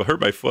don't know. I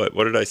hurt my foot.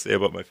 What did I say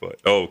about my foot?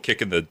 Oh,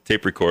 kicking the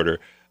tape recorder.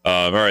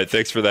 All right.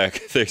 Thanks for that.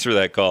 Thanks for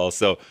that call.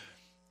 So,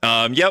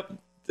 yep.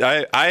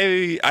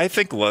 I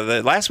think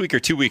last week or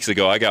 2 weeks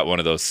ago, I got one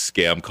of those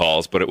scam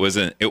calls, but it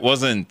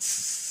wasn't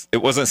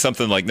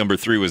something like number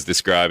 3 was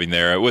describing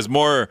there. It was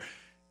more,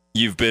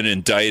 you've been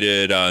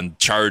indicted on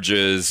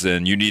charges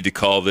and you need to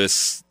call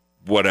this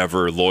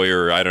whatever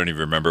lawyer. I don't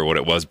even remember what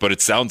it was, but it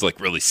sounds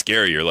like really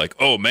scary. You're like,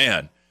 oh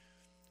man,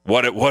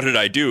 what did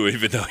I do?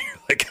 Even though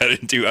you're like, I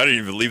didn't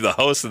even leave the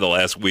house in the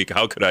last week.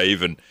 How could I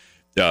even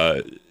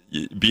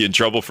be in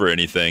trouble for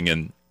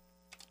anything?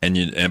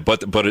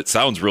 But it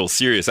sounds real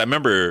serious. I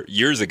remember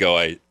years ago,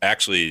 I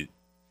actually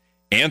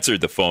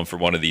answered the phone for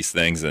one of these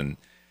things, and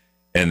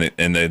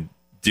the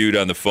dude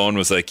on the phone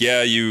was like,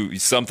 "Yeah,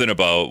 something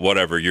about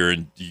whatever.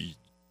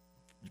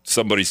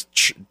 Somebody's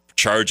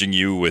charging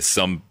you with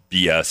some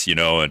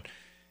BS,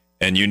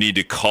 and you need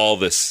to call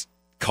this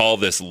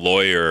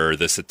lawyer or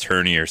this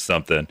attorney or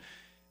something."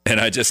 And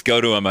I just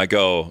go to him. I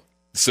go,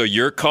 so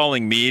you're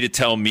calling me to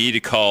tell me to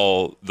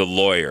call the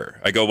lawyer.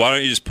 I go, why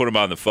don't you just put him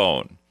on the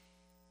phone?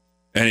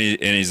 And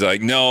he's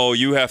like, no,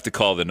 you have to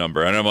call the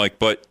number. And I'm like,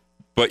 but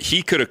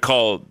he could have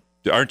called.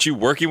 Aren't you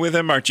working with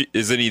him?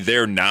 Isn't he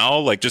there now?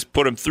 Like, just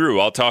put him through.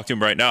 I'll talk to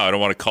him right now. I don't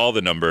want to call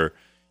the number.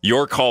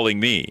 You're calling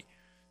me.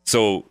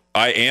 So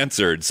I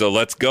answered. So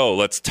let's go.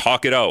 Let's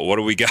talk it out. What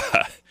do we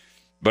got?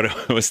 But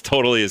it was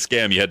totally a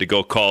scam. You had to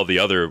go call the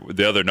other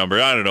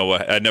number. I don't know.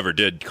 I never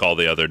did call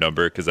the other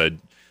number because that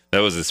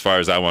was as far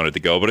as I wanted to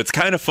go. But it's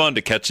kind of fun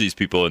to catch these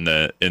people in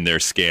their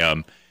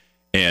scam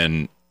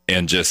and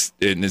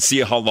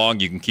see how long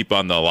you can keep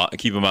them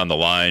on the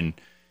line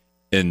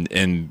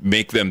and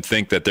make them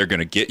think that they're going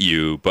to get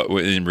you. But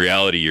in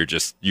reality,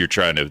 you're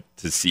trying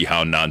to see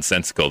how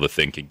nonsensical the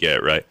thing can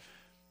get, right?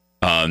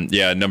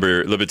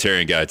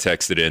 Libertarian guy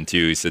texted in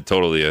too. He said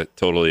totally a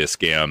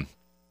scam.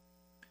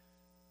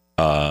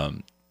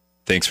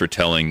 Thanks for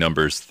telling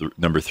number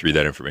 3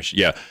 that information.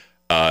 Yeah.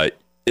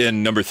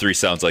 And number 3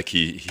 sounds like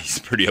he's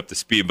pretty up to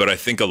speed, but I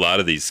think a lot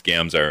of these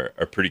scams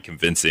are pretty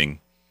convincing.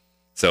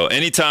 So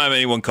anytime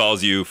anyone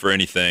calls you for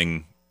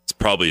anything, it's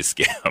probably a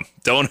scam.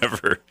 Don't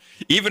ever,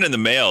 even in the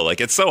mail, like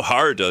it's so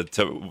hard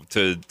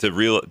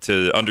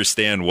to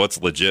understand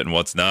what's legit and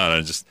what's not.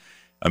 It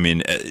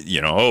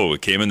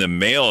came in the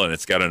mail and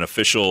it's got an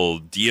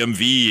official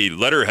DMV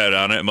letterhead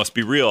on it. It must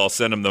be real. I'll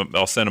send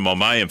them all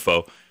my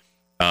info.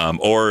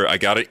 Or I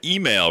got an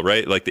email,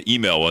 right? Like the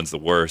email one's the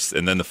worst,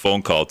 and then the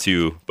phone call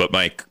too. But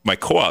my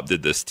co-op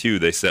did this too.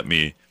 They sent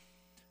me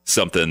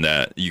something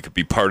that you could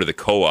be part of the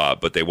co-op,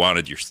 but they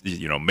wanted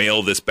your,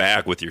 mail this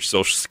back with your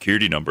social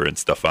security number and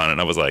stuff on it. And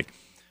I was like,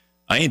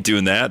 I ain't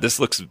doing that. This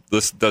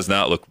does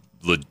not look.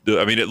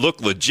 It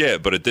looked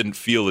legit, but it didn't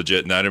feel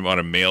legit, and I didn't want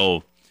to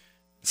mail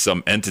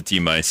some entity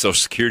my social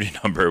security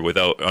number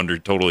without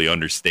totally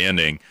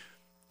understanding.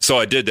 So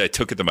I did. I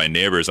took it to my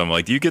neighbors. I'm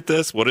like, do you get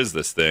this? What is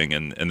this thing?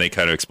 And they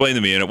kind of explained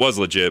to me, and it was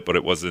legit, but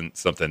it wasn't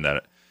something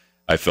that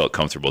I felt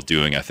comfortable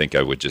doing. I think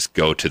I would just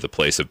go to the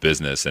place of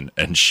business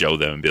and show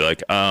them and be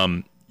like,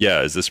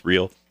 is this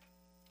real?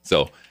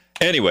 So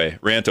anyway,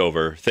 rant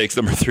over. Thanks,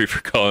 number 3,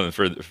 for calling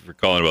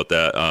about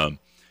that.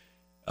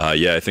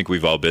 I think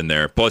we've all been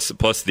there. Plus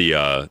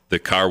the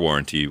car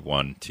warranty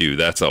one too.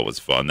 That's always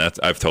fun.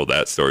 I've told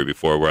that story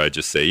before, where I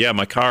just say, yeah,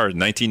 my car,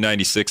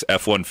 1996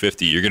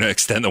 F-150. You're going to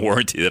extend the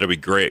warranty. That'll be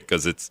great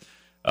because it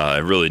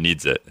really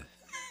needs it.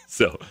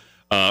 So,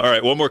 all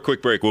right, one more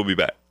quick break. We'll be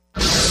back.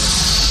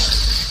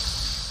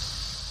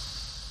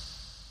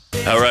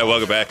 All right,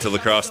 welcome back to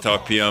Lacrosse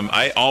Talk PM.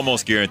 I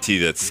almost guarantee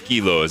that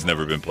Skee-Lo has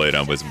never been played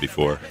on Wisdom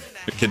before.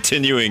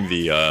 Continuing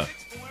the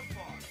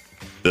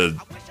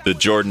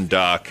Jordan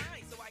Doc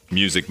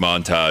music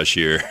montage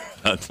here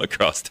on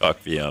Lacrosse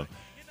Talk PM.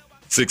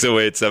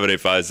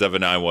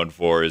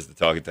 608-785-7914 is the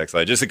talking text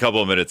line. Just a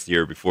couple of minutes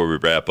here before we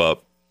wrap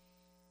up.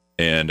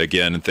 And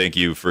again, thank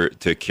you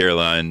to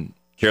Carolyn.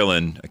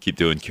 I keep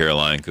doing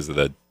Caroline because of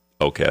the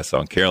OCAST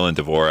song. Carolyn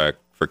Dvorak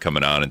for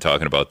coming on and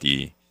talking about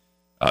the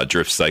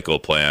drift cycle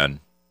plan.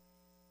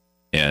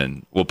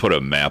 And we'll put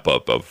a map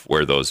up of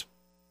where those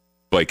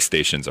bike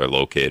stations are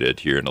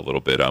located here in a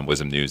little bit on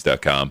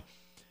wisdomnews.com.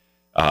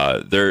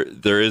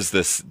 There is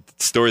this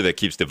story that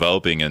keeps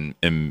developing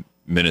in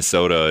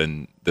Minnesota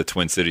and the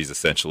Twin Cities,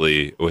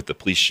 essentially, with the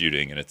police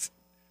shooting, and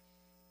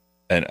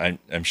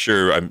I'm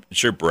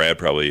sure Brad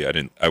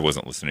probably I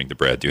wasn't listening to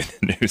Brad doing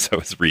the news. I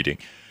was reading,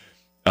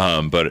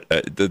 but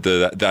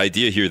the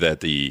idea here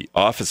that the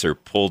officer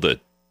pulled a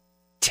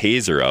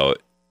taser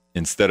out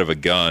instead of a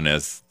gun,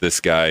 as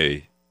this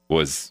guy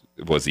was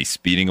he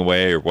speeding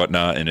away or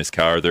whatnot in his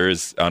car? There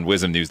is on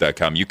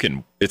wisdomnews.com.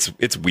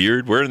 It's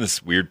weird. We're in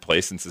this weird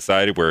place in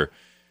society where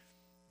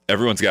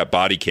everyone's got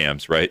body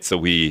cams, right? So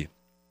we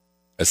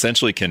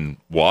essentially can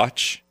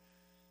watch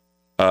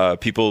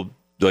people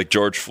like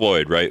George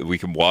Floyd, right? We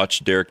can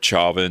watch Derek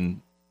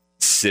Chauvin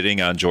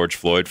sitting on George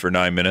Floyd for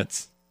 9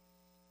 minutes,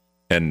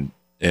 and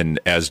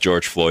as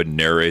George Floyd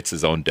narrates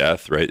his own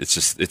death, right?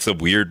 It's a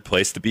weird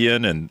place to be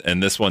in,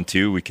 and this one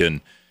too.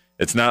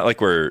 It's not like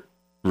we're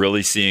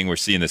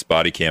seeing this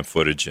body cam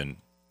footage, and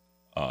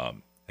I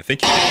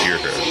think you can hear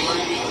her.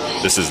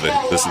 This is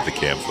the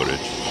cam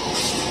footage.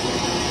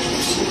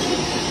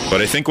 But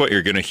I think what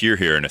you're going to hear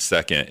here in a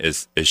second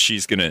is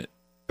she's going to,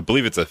 I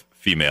believe it's a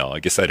female. I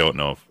guess I don't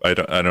know. I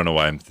don't know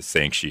why I'm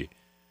saying she.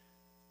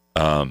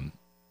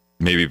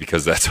 Maybe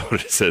because that's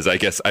what it says. I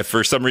guess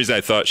for some reason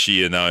I thought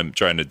she, and now I'm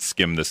trying to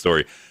skim the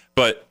story.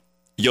 But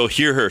you'll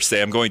hear her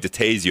say, I'm going to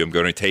tase you. I'm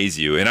going to tase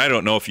you. And I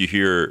don't know if you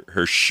hear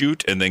her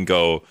shoot and then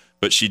go,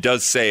 but she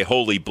does say,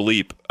 holy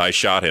bleep, I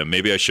shot him.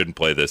 Maybe I shouldn't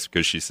play this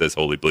because she says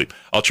holy bleep.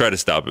 I'll try to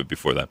stop it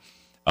before that.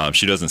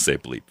 She doesn't say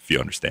bleep, if you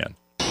understand.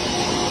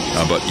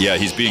 But yeah,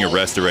 he's being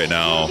arrested right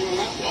now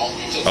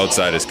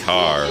outside his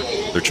car.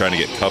 They're trying to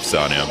get cuffs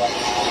on him.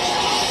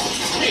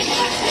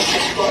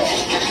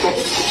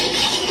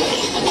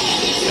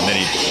 And then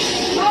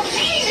I'll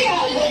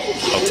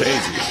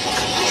tase you.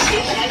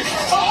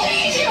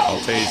 I'll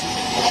tase you.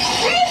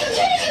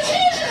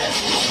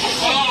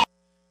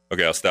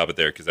 Okay, I'll stop it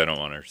there because I don't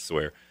want her to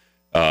swear.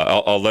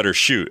 I'll let her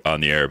shoot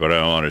on the air, but I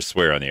don't want her to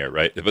swear on the air,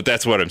 right? But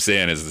that's what I'm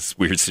saying is this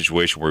weird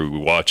situation where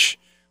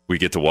we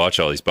get to watch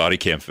all these body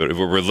cam footage.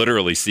 We're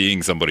literally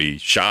seeing somebody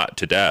shot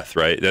to death,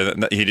 right?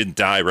 He didn't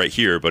die right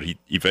here, but he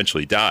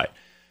eventually died.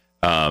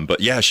 But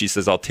yeah, she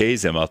says, I'll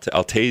tase him. I'll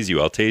tase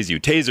you. I'll tase you.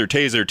 Taser,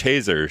 taser,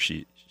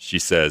 taser. She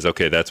says,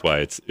 okay, that's why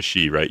it's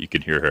she, right? You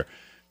can hear her.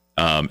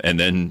 And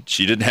then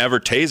she didn't have her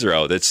taser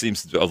out. That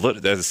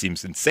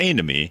seems insane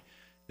to me.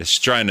 She's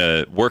trying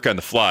to work on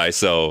the fly.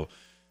 So,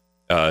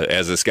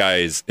 as this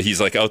guy he's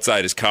like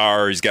outside his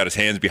car, he's got his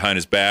hands behind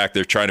his back.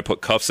 They're trying to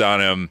put cuffs on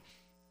him,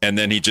 and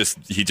then he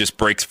just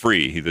breaks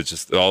free. He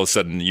just all of a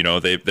sudden,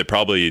 they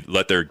probably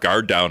let their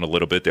guard down a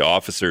little bit, the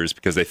officers,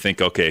 because they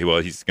think, okay, well,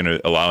 he's going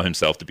to allow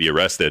himself to be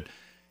arrested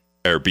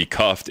or be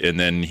cuffed, and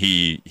then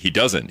he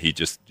doesn't. He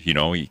just he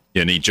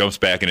jumps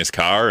back in his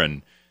car,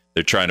 and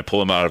they're trying to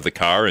pull him out of the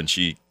car, and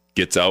she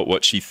gets out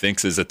what she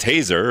thinks is a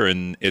taser,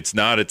 and it's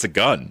not. It's a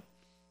gun,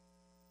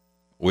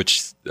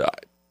 which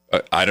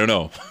I don't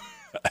know.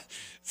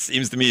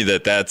 Seems to me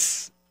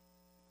that's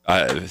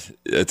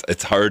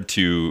it's hard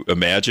to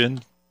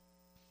imagine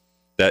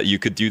that you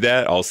could do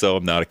that. Also,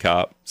 I'm not a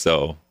cop,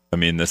 so I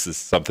mean, this is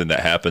something that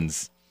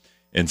happens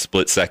in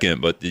split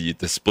second. But the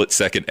split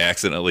second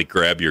accidentally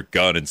grab your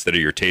gun instead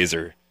of your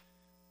taser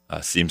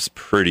seems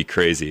pretty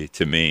crazy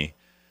to me.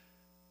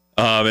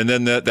 And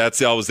then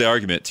that's always the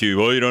argument too.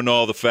 Well, you don't know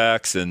all the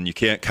facts, and you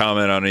can't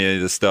comment on any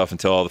of this stuff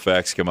until all the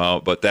facts come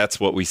out. But that's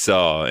what we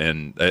saw,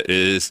 and it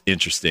is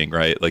interesting,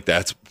 right? Like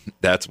that's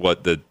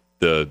what the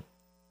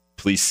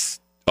police,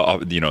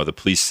 the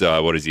police,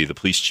 the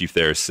police chief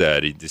there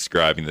said. He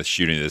describing the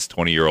shooting of this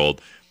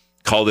 20-year-old,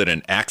 called it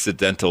an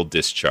accidental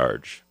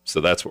discharge. So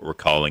that's what we're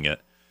calling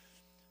it,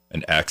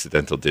 an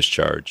accidental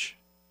discharge.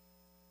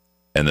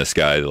 And this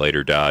guy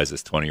later dies,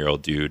 this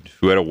 20-year-old dude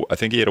who I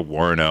think he had a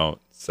warrant out.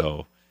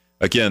 So.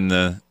 Again,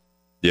 the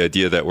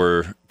idea that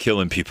we're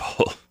killing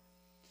people,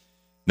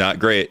 not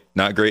great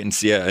in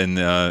Seattle, in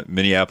the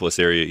Minneapolis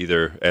area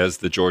either, as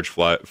the George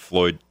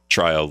Floyd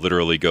trial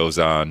literally goes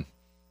on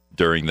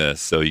during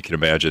this. So you can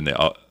imagine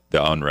the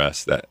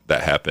unrest that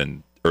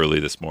happened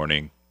early this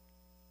morning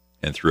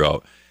and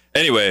throughout.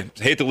 Anyway,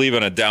 hate to leave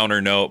on a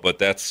downer note, but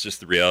that's just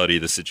the reality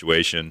of the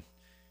situation.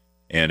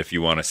 And if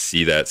you want to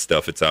see that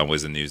stuff, it's on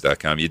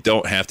WIZNnews.com. You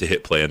don't have to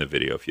hit play on the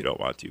video if you don't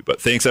want to.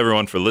 But thanks,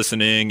 everyone, for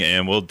listening,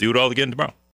 and we'll do it all again tomorrow.